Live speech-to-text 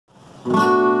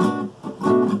Hi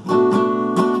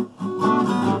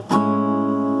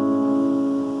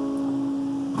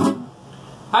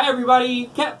everybody,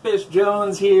 Catfish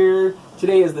Jones here.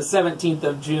 Today is the 17th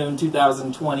of June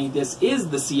 2020. This is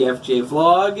the CFJ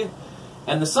vlog.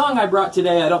 And the song I brought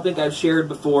today I don't think I've shared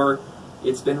before.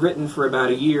 It's been written for about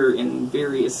a year in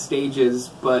various stages,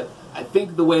 but I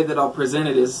think the way that I'll present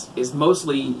it is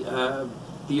mostly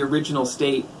the original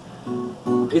state.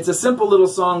 It's a simple little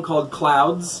song called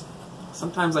Clouds.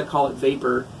 Sometimes I call it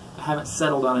Vapor. I haven't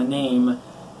settled on a name,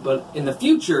 but in the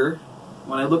future,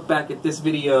 when I look back at this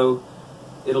video,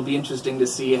 it'll be interesting to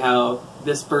see how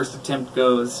this first attempt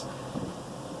goes.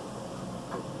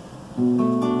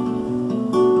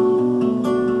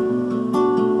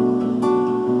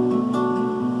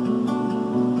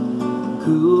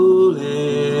 Cool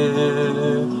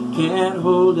air can't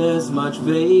hold as much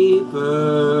vapor,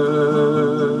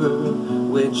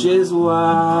 which is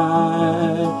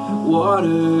why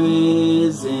water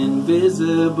is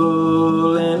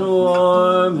invisible in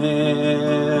warm air.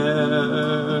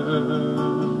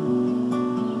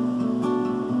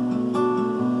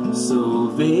 So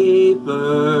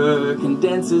vapor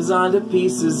condenses onto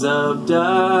pieces of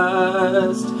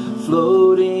dust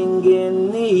floating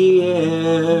in the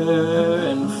air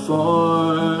and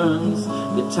forms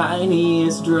the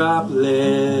tiniest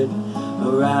droplet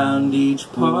around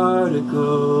each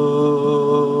particle.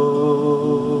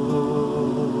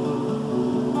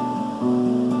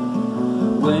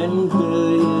 When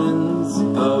billions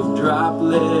of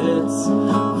droplets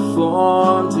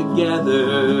form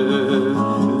together,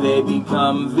 they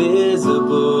become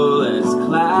visible as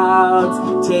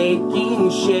clouds taking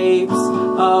shapes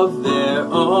of their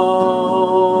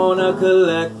own, a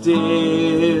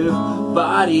collective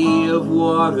body of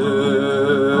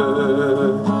water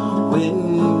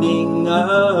winding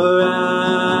around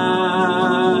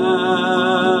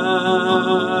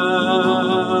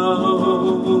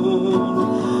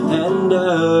and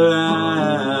around.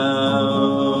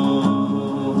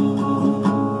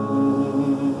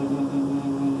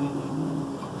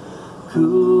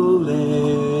 Cool air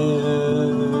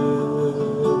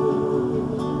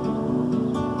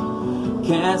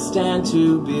can't stand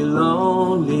to be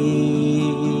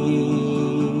lonely,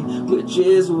 which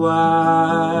is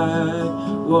why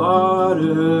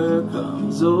water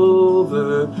comes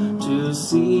over to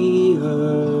see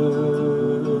her.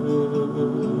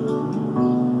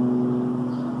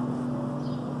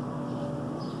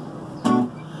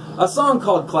 A song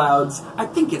called Clouds. I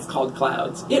think it's called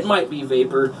Clouds. It might be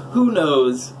Vapor. Who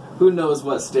knows? Who knows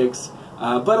what sticks?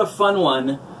 But a fun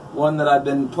one. One that I've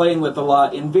been playing with a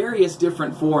lot in various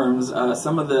different forms.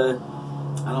 Some of the,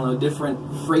 I don't know, different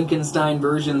Frankenstein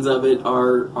versions of it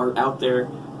are out there.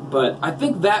 But I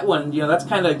think that one, you know, that's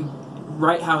kind of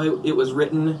right how it was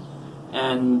written.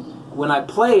 And when I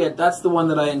play it, that's the one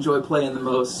that I enjoy playing the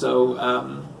most. So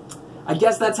I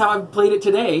guess that's how I've played it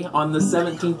today on the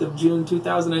 17th of June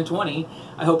 2020.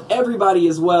 I hope everybody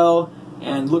is well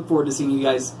and look forward to seeing you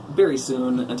guys very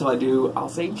soon. Until I do, I'll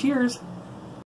say cheers.